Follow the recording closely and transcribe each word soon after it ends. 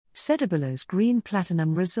Sedibelo's green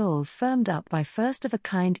platinum resolve firmed up by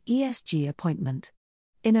first-of-a-kind ESG appointment.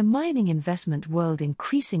 In a mining investment world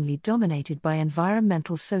increasingly dominated by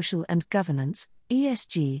environmental, social and governance,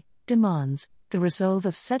 ESG, demands, the resolve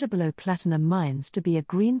of Sedibelo Platinum Mines to be a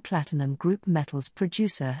green platinum group metals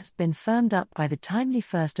producer has been firmed up by the timely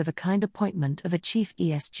first-of-a-kind appointment of a Chief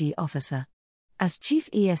ESG Officer. As Chief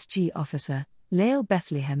ESG Officer, Lael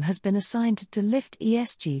Bethlehem has been assigned to lift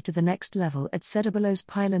ESG to the next level at Sedibelo's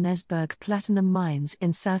Pilanesberg Platinum Mines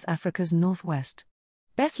in South Africa's northwest.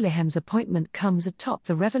 Bethlehem's appointment comes atop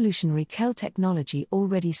the revolutionary Kell technology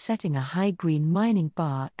already setting a high green mining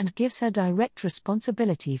bar and gives her direct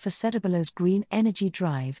responsibility for Sedibelo's green energy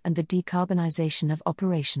drive and the decarbonisation of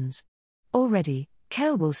operations. Already,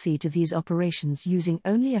 Kell will see to these operations using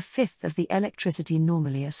only a fifth of the electricity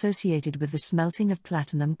normally associated with the smelting of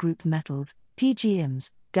platinum group metals, PGMs,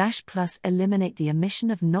 plus eliminate the emission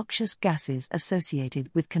of noxious gases associated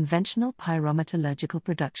with conventional pyrometallurgical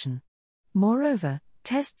production. Moreover,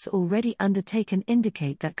 tests already undertaken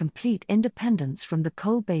indicate that complete independence from the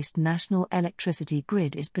coal-based national electricity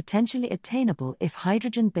grid is potentially attainable if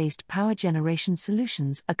hydrogen-based power generation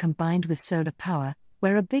solutions are combined with solar power,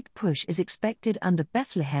 where a big push is expected under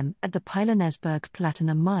Bethlehem at the Pilanesberg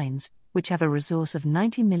Platinum Mines, which have a resource of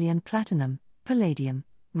 90 million platinum, palladium,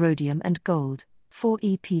 rhodium and gold, 4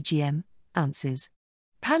 PGM ounces.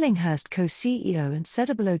 Pallinghurst Co-CEO and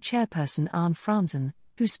Sedibelo chairperson Arne Frandsen,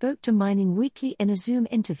 who spoke to Mining Weekly in a Zoom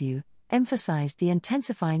interview, emphasized the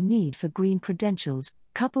intensifying need for green credentials,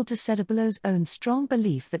 coupled to Sedibelo's own strong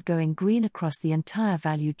belief that going green across the entire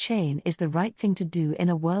value chain is the right thing to do in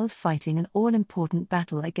a world fighting an all-important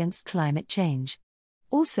battle against climate change.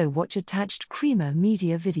 Also watch attached Creamer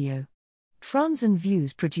Media video. Frandsen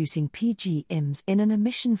views producing PGMs in an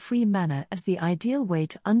emission-free manner as the ideal way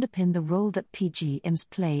to underpin the role that PGMs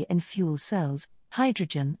play in fuel cells,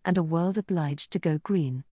 hydrogen and a world obliged to go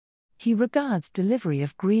green. He regards delivery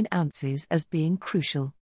of green ounces as being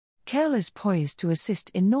crucial. Kell is poised to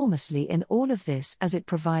assist enormously in all of this as it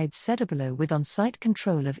provides Sedibelo with on-site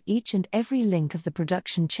control of each and every link of the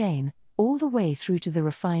production chain, all the way through to the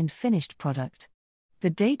refined finished product.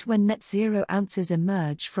 The date when net zero ounces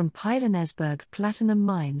emerge from Pilanesberg Platinum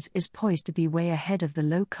Mines is poised to be way ahead of the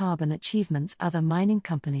low-carbon achievements other mining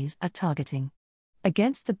companies are targeting.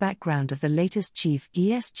 Against the background of the latest Chief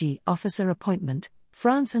ESG Officer appointment,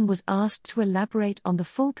 Frandsen was asked to elaborate on the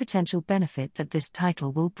full potential benefit that this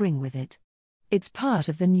title will bring with it. It's part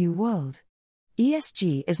of the new world.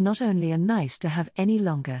 ESG is not only a nice to have any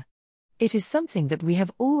longer. It is something that we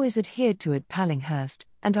have always adhered to at Pallinghurst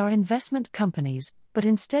and our investment companies, but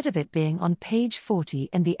instead of it being on page 40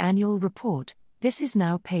 in the annual report, this is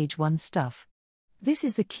now page 1 stuff. This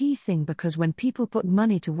is the key thing because when people put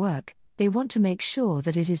money to work, they want to make sure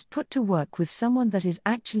that it is put to work with someone that is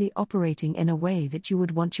actually operating in a way that you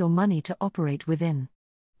would want your money to operate within.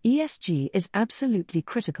 ESG is absolutely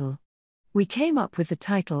critical. We came up with the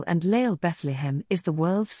title and Lael Bethlehem is the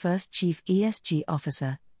world's first Chief ESG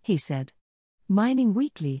Officer, he said. Mining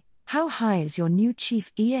Weekly, how high is your new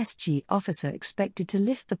Chief ESG Officer expected to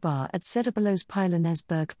lift the bar at Sedibelo's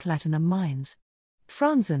Pilanesberg Platinum Mines?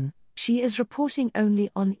 Frandsen, she is reporting only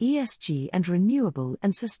on ESG and renewable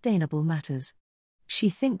and sustainable matters. She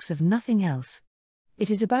thinks of nothing else. It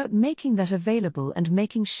is about making that available and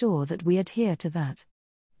making sure that we adhere to that.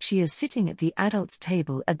 She is sitting at the adults'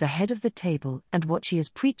 table at the head of the table, and what she is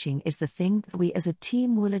preaching is the thing that we as a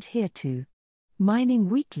team will adhere to. Mining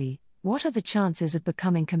Weekly, what are the chances of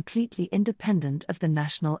becoming completely independent of the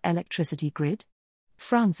national electricity grid?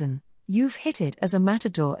 Frandsen, you've hit it as a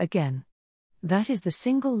matador again. That is the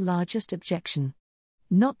single largest objection.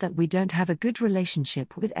 Not that we don't have a good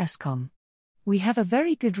relationship with Eskom. We have a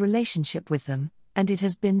very good relationship with them, and it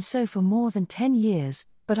has been so for more than 10 years,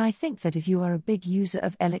 but I think that if you are a big user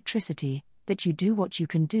of electricity, that you do what you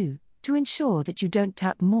can do, to ensure that you don't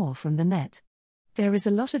tap more from the net. There is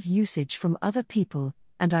a lot of usage from other people,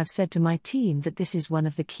 and I've said to my team that this is one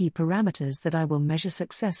of the key parameters that I will measure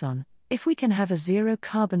success on. If we can have a zero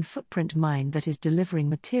carbon footprint mine that is delivering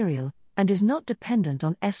material, and is not dependent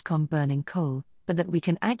on Eskom burning coal, but that we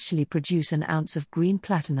can actually produce an ounce of green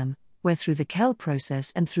platinum, where through the Kell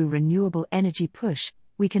process and through renewable energy push,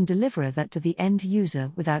 we can deliver that to the end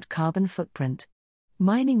user without carbon footprint.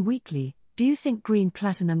 Mining Weekly, do you think green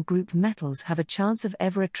platinum group metals have a chance of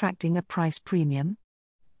ever attracting a price premium?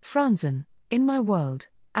 Frandsen, in my world,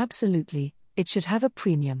 absolutely, it should have a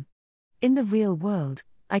premium. In the real world,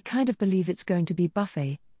 I kind of believe it's going to be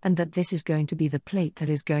buffet, and that this is going to be the plate that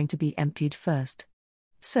is going to be emptied first.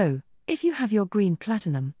 So, if you have your green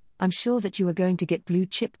platinum, I'm sure that you are going to get blue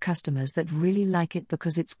chip customers that really like it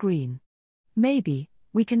because it's green. Maybe,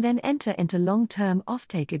 We can then enter into long-term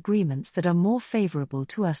offtake agreements that are more favorable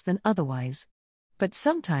to us than otherwise. But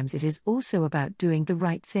sometimes it is also about doing the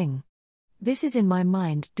right thing. This is, in my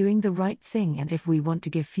mind, doing the right thing, and if we want to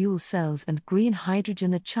give fuel cells and green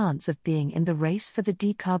hydrogen a chance of being in the race for the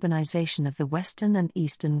decarbonisation of the Western and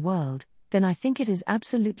Eastern world, then I think it is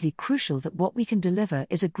absolutely crucial that what we can deliver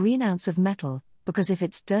is a green ounce of metal, because if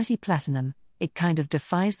it's dirty platinum, it kind of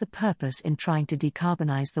defies the purpose in trying to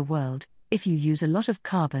decarbonise the world, if you use a lot of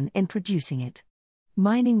carbon in producing it.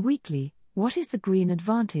 Mining Weekly, what is the green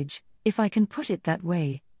advantage, if I can put it that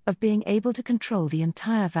way, of being able to control the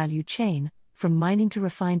entire value chain, from mining to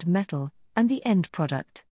refined metal, and the end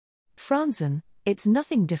product? Frandsen, it's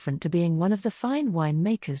nothing different to being one of the fine wine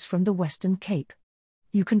makers from the Western Cape.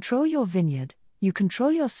 You control your vineyard, you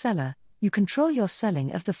control your cellar, you control your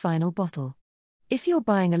selling of the final bottle. If you're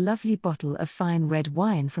buying a lovely bottle of fine red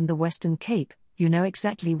wine from the Western Cape, you know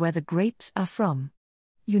exactly where the grapes are from.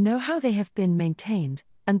 You know how they have been maintained,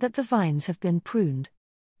 and that the vines have been pruned.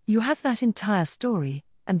 You have that entire story,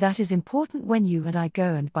 and that is important when you and I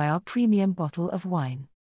go and buy our premium bottle of wine.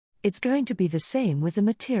 It's going to be the same with the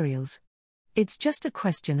materials. It's just a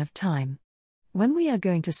question of time. When we are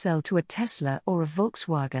going to sell to a Tesla or a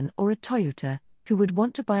Volkswagen or a Toyota, who would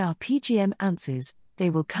want to buy our PGM ounces, they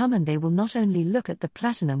will come and they will not only look at the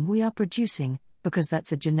platinum we are producing, because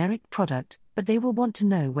that's a generic product, but they will want to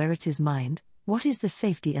know where it is mined, what is the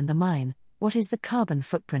safety in the mine, what is the carbon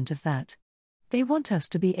footprint of that. They want us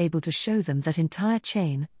to be able to show them that entire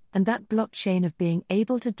chain, and that blockchain of being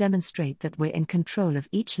able to demonstrate that we're in control of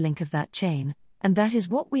each link of that chain, and that is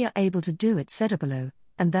what we are able to do at Sedibelo,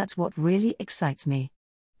 and that's what really excites me.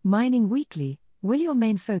 Mining Weekly, will your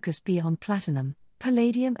main focus be on platinum,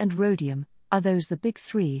 palladium and rhodium? Are those the big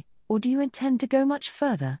three, or do you intend to go much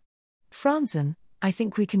further? Frandsen, I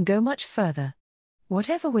think we can go much further.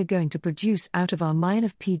 Whatever we're going to produce out of our mine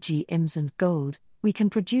of PGMs and gold, we can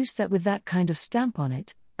produce that with that kind of stamp on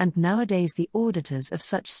it, and nowadays the auditors of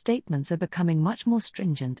such statements are becoming much more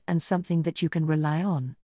stringent and something that you can rely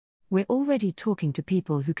on. We're already talking to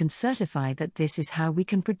people who can certify that this is how we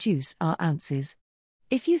can produce our ounces.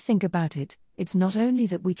 If you think about it, it's not only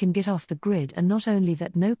that we can get off the grid and not only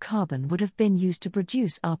that no carbon would have been used to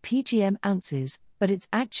produce our PGM ounces, but it's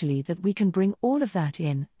actually that we can bring all of that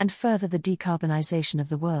in and further the decarbonisation of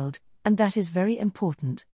the world, and that is very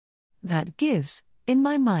important. That gives, in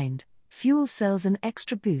my mind, fuel cells an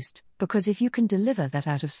extra boost, because if you can deliver that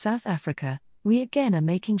out of South Africa, we again are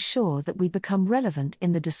making sure that we become relevant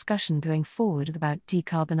in the discussion going forward about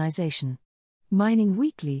decarbonisation. Mining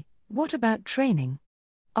Weekly, what about training?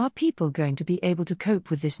 Are people going to be able to cope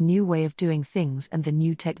with this new way of doing things and the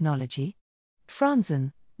new technology?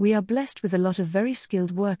 Frandsen, we are blessed with a lot of very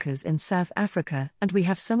skilled workers in South Africa, and we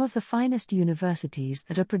have some of the finest universities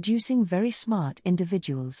that are producing very smart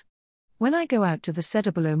individuals. When I go out to the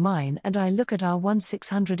Sedibelo mine and I look at our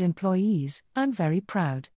 1,600 employees, I'm very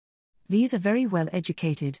proud. These are very well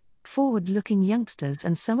educated, forward-looking youngsters,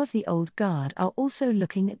 and some of the old guard are also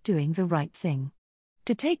looking at doing the right thing.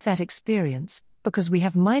 To take that experience, because we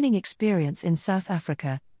have mining experience in South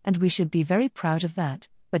Africa, and we should be very proud of that,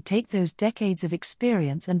 but take those decades of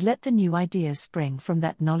experience and let the new ideas spring from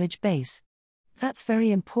that knowledge base. That's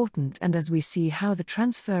very important, and as we see how the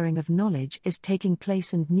transferring of knowledge is taking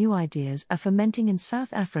place and new ideas are fermenting in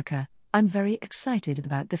South Africa, I'm very excited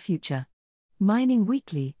about the future. Mining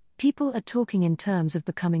Weekly, people are talking in terms of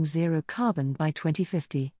becoming zero carbon by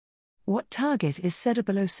 2050. What target is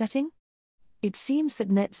Sedibelo setting? It seems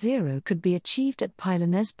that net zero could be achieved at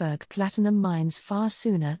Pilanesberg Platinum Mines far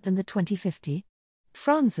sooner than the 2050.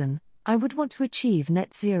 Frandsen, I would want to achieve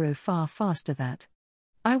net zero far faster that.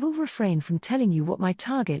 I will refrain from telling you what my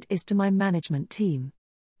target is to my management team.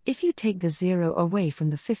 If you take the 0 away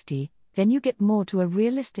from the 50, then you get more to a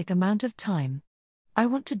realistic amount of time. I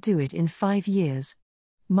want to do it in 5 years.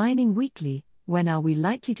 Mining Weekly, when are we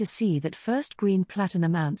likely to see that first green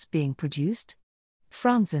platinum ounce being produced?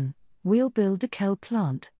 Frandsen, we'll build the Kell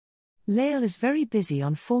plant. Lael is very busy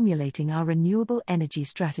on formulating our renewable energy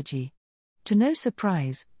strategy. To no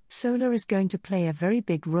surprise, solar is going to play a very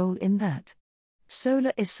big role in that.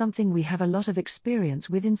 Solar is something we have a lot of experience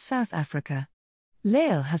with in South Africa.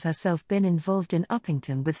 Lael has herself been involved in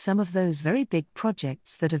Uppington with some of those very big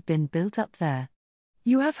projects that have been built up there.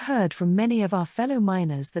 You have heard from many of our fellow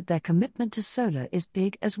miners that their commitment to solar is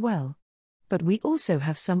big as well. But we also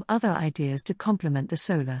have some other ideas to complement the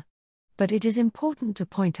solar. But it is important to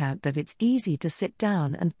point out that it's easy to sit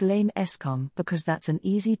down and blame Eskom because that's an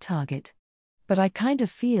easy target. But I kind of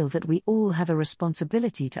feel that we all have a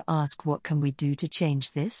responsibility to ask, what can we do to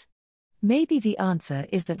change this? Maybe the answer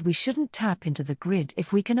is that we shouldn't tap into the grid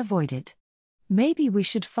if we can avoid it. Maybe we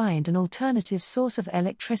should find an alternative source of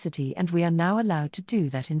electricity, and we are now allowed to do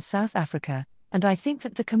that in South Africa, and I think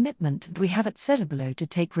that the commitment that we have at Sedibelo to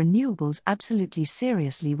take renewables absolutely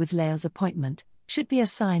seriously with Lael's appointment should be a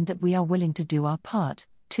sign that we are willing to do our part,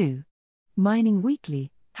 too. Mining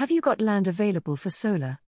Weekly: have you got land available for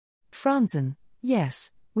solar? Frandsen: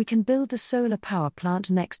 yes, we can build the solar power plant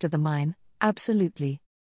next to the mine, absolutely.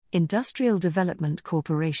 Industrial Development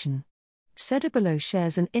Corporation: Sedibelo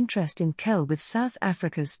shares an interest in Kell with South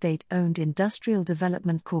Africa's state-owned Industrial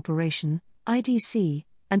Development Corporation, IDC,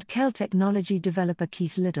 and Kell technology developer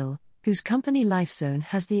Keith Liddell, whose company Lifezone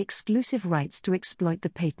has the exclusive rights to exploit the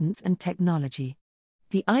patents and technology.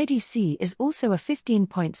 The IDC is also a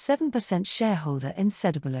 15.7% shareholder in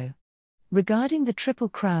Sedibelo. Regarding the Triple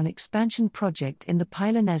Crown expansion project in the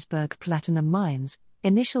Pilanesberg Platinum Mines,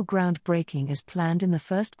 initial groundbreaking is planned in the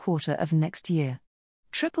first quarter of next year.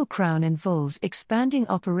 Triple Crown involves expanding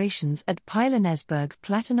operations at Pilanesberg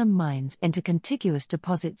Platinum Mines into contiguous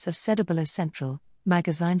deposits of Sedibelo Central,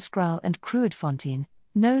 Magazijnskraal and Kruidfontein,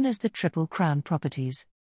 known as the Triple Crown properties.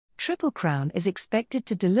 Triple Crown is expected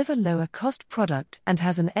to deliver lower-cost product and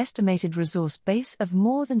has an estimated resource base of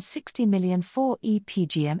more than 60 million 4E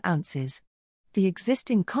PGM ounces. The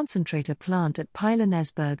existing concentrator plant at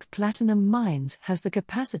Pilanesberg Platinum Mines has the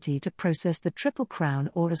capacity to process the Triple Crown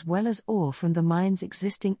ore as well as ore from the mine's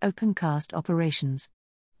existing open-cast operations.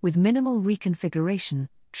 With minimal reconfiguration,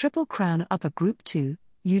 Triple Crown Upper Group 2,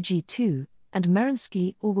 UG2, and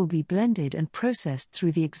Merensky ore will be blended and processed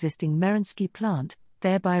through the existing Merensky plant,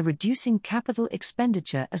 thereby reducing capital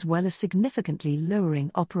expenditure as well as significantly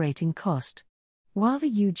lowering operating cost. While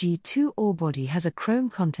the UG2 ore body has a chrome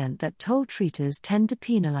content that toll treaters tend to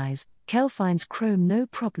penalize, Kell finds chrome no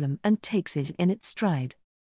problem and takes it in its stride.